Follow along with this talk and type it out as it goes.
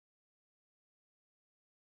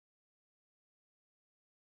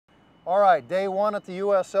All right, day one at the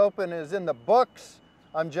U.S. Open is in the books.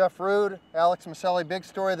 I'm Jeff Rude, Alex Miceli. Big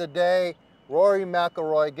story of the day. Rory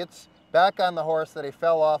McIlroy gets back on the horse that he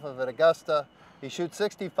fell off of at Augusta. He shoots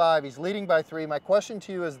 65. He's leading by 3. My question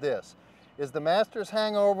to you is this. Is the Masters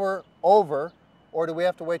hangover over, or do we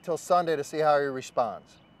have to wait till Sunday to see how he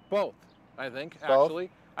responds? Both, I think, Both? actually.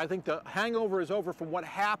 I think the hangover is over from what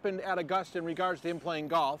happened at Augusta in regards to him playing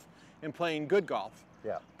golf and playing good golf.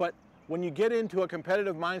 Yeah. But when you get into a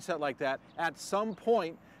competitive mindset like that, at some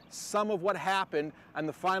point, some of what happened on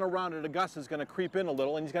the final round at Augusta is going to creep in a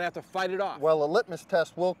little, and he's going to have to fight it off. Well, a litmus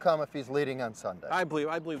test will come if he's leading on Sunday. I believe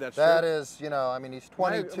that's true. That is, you know, I mean, he's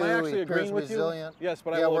 22, Am I actually he agreeing appears with resilient. you? Yes,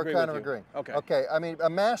 but yeah, I will we're agree kind with of you. agreeing. Okay. Okay, I mean, a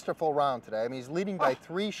masterful round today. I mean, he's leading by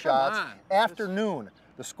 3 shots. on. Afternoon.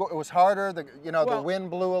 The score, it was harder, the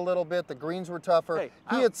wind blew a little bit, the greens were tougher. Hey,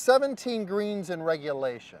 he had 17 greens in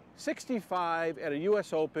regulation. 65 at a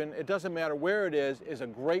U.S. Open, it doesn't matter where it is a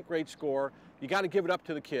great, great score. You got to give it up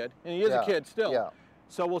to the kid, and he is a kid still. Yeah.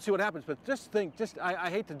 So we'll see what happens. But just think, I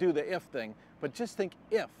hate to do the if thing, but just think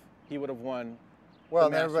if he would have won. Well,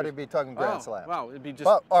 then everybody would be talking Grand Slam. Wow, it'd be just.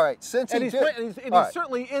 Well, all right, since and he he's, did, and he's right.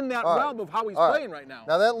 certainly in that realm of how he's playing right now.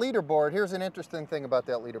 Now that leaderboard, here's an interesting thing about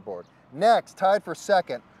that leaderboard. Next, tied for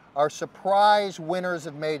second, are surprise winners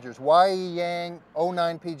of majors. Y.E. Yang,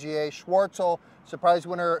 09 PGA, Schwartzel, surprise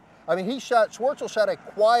winner. I mean, Schwartzel shot a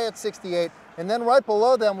quiet 68, and then right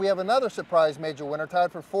below them we have another surprise major winner,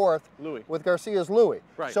 tied for 4th, Louis. with Garcia's Louis.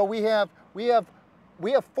 Right. So we have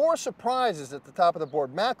 4 surprises at the top of the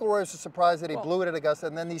board. McIlroy is a surprise that he blew it at Augusta,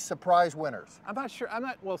 and then these surprise winners. I'm not sure.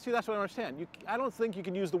 Well, see, that's what I understand. I don't think you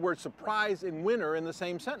can use the word surprise and winner in the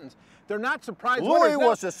same sentence. They're not surprise winners. Louis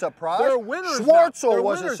was a surprise. They're winners. Schwartzel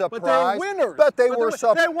was a surprise. But they're winners. But they were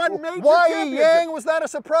surprise. They won major Y.E. Yang was not a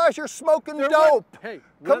surprise. You're smoking dope. Hey,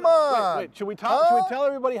 come on. Wait, should we talk? Should we tell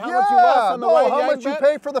everybody how much you lost on the Y.E. Yang how much bet? you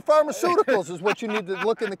pay for the pharmaceuticals is what you need to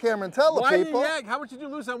look in the camera and tell the people. Y.E. Yang, how much did you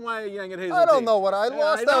lose on Y.E. Yang at Hazeltine? I don't know what I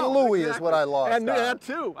lost on Louis is what I lost and on. that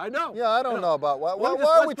too, I know. Yeah, I don't know about what.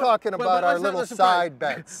 Why are we talking about our little side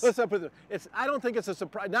bets? Let's put it. I don't think it's a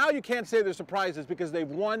surprise. Now you can't say they're surprises because they've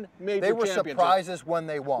won major championships. They were surprises when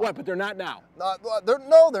they won. What? But they're not now. No,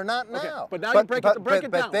 they're not now. Okay, but now you break it down.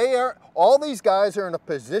 But they are. All these guys are in a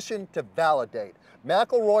position to validate.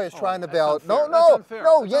 McIlroy is trying to validate. No.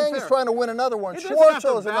 Yang is trying to win another one.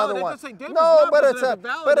 Schwartzel is another one. No, but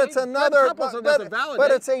it's another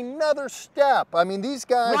step. I mean, these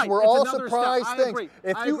guys were all surprise things.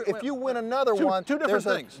 If you win another one, there's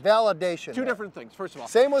a validation. Two different things. First of all,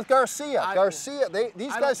 same with Garcia.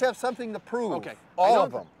 These guys have something to prove. Okay, all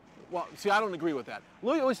of them. Well, see, I don't agree with that.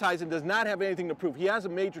 Louis Oosthuizen does not have anything to prove. He has a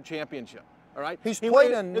major championship. All right. He's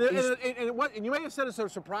played and you may have said it's a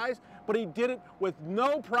surprise, but he did it with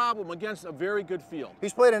no problem against a very good field.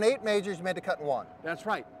 He's played in 8 majors, made the cut in 1. That's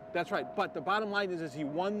right. That's right. But the bottom line is he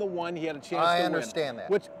won the one. He had a chance to win. I understand that.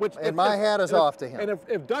 Which and my hat is off to him. And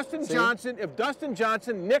if Dustin Johnson,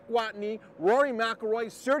 Nick Watney, Rory McIlroy,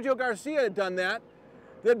 Sergio Garcia had done that,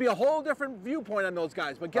 there'd be a whole different viewpoint on those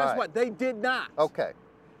guys. But guess what? They did not. Okay.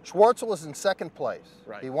 Schwartzel was in 2nd place.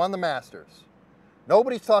 Right. He won the Masters.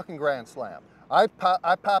 Nobody's talking Grand Slam. I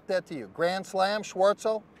popped that to you. Grand Slam,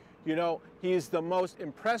 Schwartzel? You know, he's the most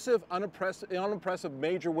impressive, unimpressive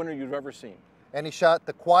major winner you've ever seen. And he shot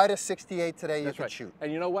the quietest 68 today you could shoot.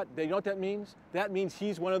 And you know what? You know what that means? That means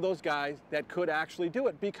he's one of those guys that could actually do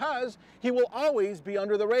it because he will always be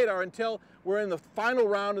under the radar until we're in the final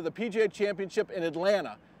round of the PGA Championship in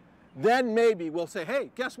Atlanta. Then maybe we'll say,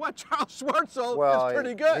 hey, guess what? Charles Schwartzel is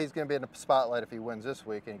pretty good. He's going to be in the spotlight if he wins this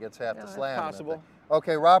week and he gets half the slam. That's possible.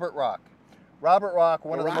 Okay, Robert Rock. Robert Rock,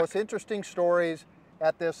 one of the most interesting stories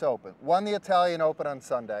at this Open. Won the Italian Open on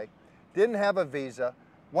Sunday. Didn't have a visa.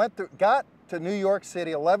 Got to New York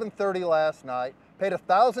City 11:30 last night. Paid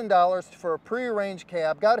 $1,000 for a prearranged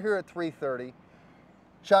cab. Got here at 3:30.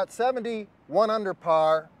 Shot 70, 1 under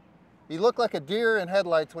par. He looked like a deer in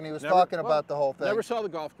headlights when he was talking about the whole thing. Never saw the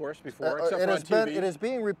golf course before, except on TV. It is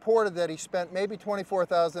being reported that he spent maybe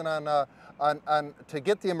 $24,000 to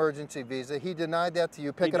get the emergency visa. He denied that to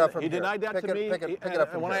you. Pick it up from here. He denied that to me.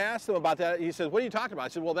 And when I asked him about that, he said, "What are you talking about?" I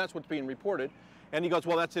said, "Well, that's what's being reported." And he goes,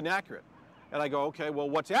 "Well, that's inaccurate." And I go, "Okay, well,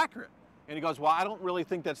 what's accurate?" And he goes, "Well, I don't really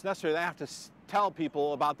think that's necessary. I have to tell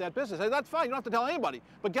people about that business." I said, "That's fine. You don't have to tell anybody."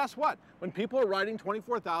 But guess what? When people are writing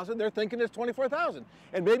 24,000, they're thinking it's 24,000.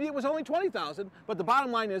 And maybe it was only 20,000, but the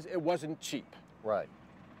bottom line is it wasn't cheap. Right.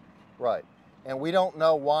 Right. And we don't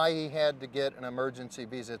know why he had to get an emergency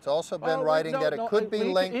visa. It's also been writing that it could be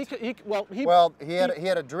linked. He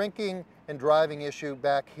had a drinking and driving issue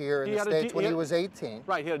back here in the States when he was 18.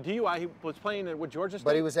 Right, he had a DUI. He was playing with Georgia State.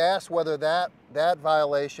 But he was asked whether that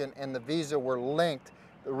violation and the visa were linked.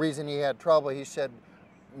 the reason he had trouble. He said,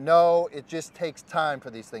 no, it just takes time for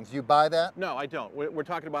these things. You buy that? No, I don't. We're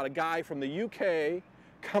talking about a guy from the UK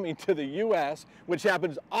coming to the US, which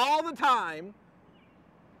happens all the time.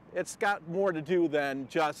 It's got more to do than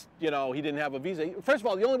just, he didn't have a visa. First of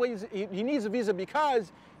all, the only way he needs a visa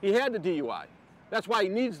because he had the DUI. That's why he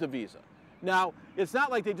needs the visa. Now, it's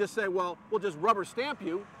not like they just say, well, we'll just rubber stamp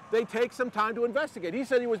you. They take some time to investigate. He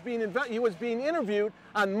said he was being interviewed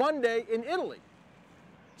on Monday in Italy.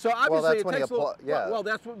 So obviously it takes well,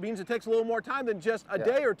 that's what means it takes a little more time than just a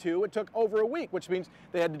day or two. It took over a week, which means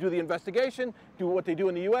they had to do the investigation, do what they do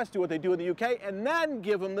in the US, do what they do in the UK, and then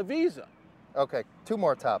give him the visa. Okay, 2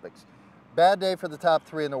 more topics. Bad day for the top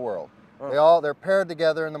 3 in the world. They're paired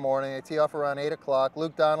together in the morning. They tee off around 8 o'clock.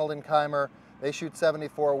 Luke Donald and Keimer, they shoot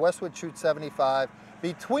 74. Westwood shoots 75.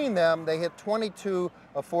 Between them, they hit 22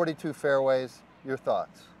 of 42 fairways. Your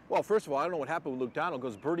thoughts? Well, first of all, I don't know what happened with Luke Donald.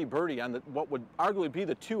 Goes birdie on what would arguably be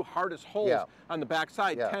the 2 hardest holes on the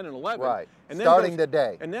backside, 10 and 11. Right. And starting the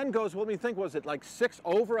day. And then goes, what do you think, was it like 6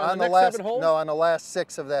 over on the next 7 holes? No, on the last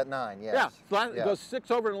 6 of that 9, yes. Yeah, it goes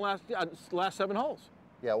 6 over in the last 7 holes.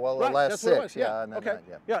 Yeah, well, the last 6, okay.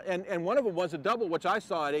 And one of them was a double, which I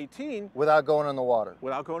saw at 18. Without going in the water.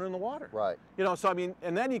 Without going in the water. Right. So I mean,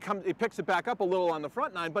 and then he picks it back up a little on the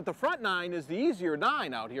front 9, but the front 9 is the easier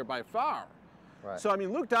 9 out here by far. Right. So I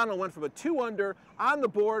mean, Luke Donald went from a 2 under on the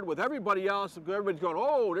board with everybody else. Everybody's going,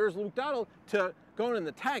 oh, there's Luke Donald, to going in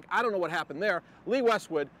the tank. I don't know what happened there. Lee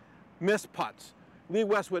Westwood missed putts. Lee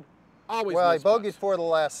Westwood always missed he bogeyed putts. 4 of the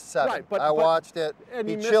last 7. Right, I watched it. And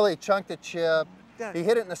he chunked a chip. Yeah. He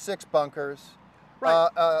hit it in the 6 bunkers.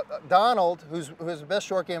 Right. Donald, who's the best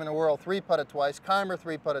short game in the world, 3-putted twice. Keimer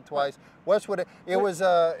 3-putted twice. Westwood, it was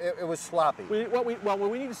sloppy. What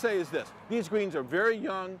we need to say is this: these greens are very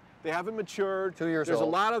young. They haven't matured. 2 years There's old.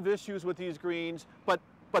 a lot of issues with these greens, but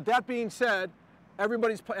that being said,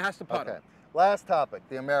 everybody has to putt. Okay. Last topic: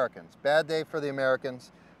 the Americans. Bad day for the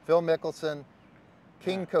Americans. Phil Mickelson,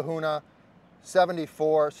 King Kahuna,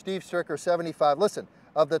 74. Steve Stricker, 75. Listen.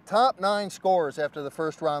 Of the top 9 scorers after the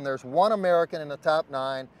first round, there's 1 American in the top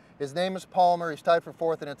 9. His name is Palmer. He's tied for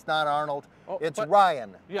 4th, and it's not Arnold. It's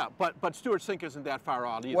Ryan. Yeah, but Stewart Cink isn't that far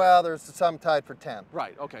out either. Well, there's some tied for 10th.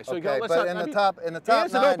 Right. Okay. So but in the top 9,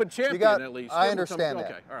 he's an open champion at least. I understand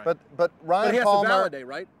that. Okay. All right. But Ryan he has Palmer. to validate,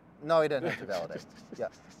 right? No, he didn't have to validate. Yeah.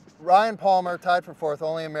 Ryan Palmer tied for 4th,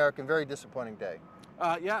 only American. Very disappointing day.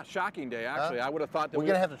 Yeah, shocking day, actually. I would have thought that we're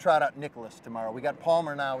going to have to trot out Nicholas tomorrow. We got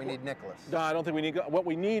Palmer now, we need Nicholas. No, I don't think we need, what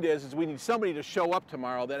we need is we need somebody to show up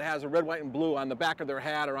tomorrow that has a red, white, and blue on the back of their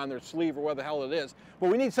hat or on their sleeve or where the hell it is. But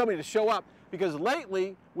we need somebody to show up because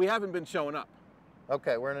lately we haven't been showing up.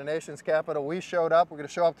 Okay, we're in the nation's capital. We showed up. We're going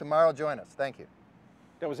to show up tomorrow. Join us. Thank you.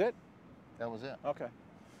 That was it? That was it. Okay.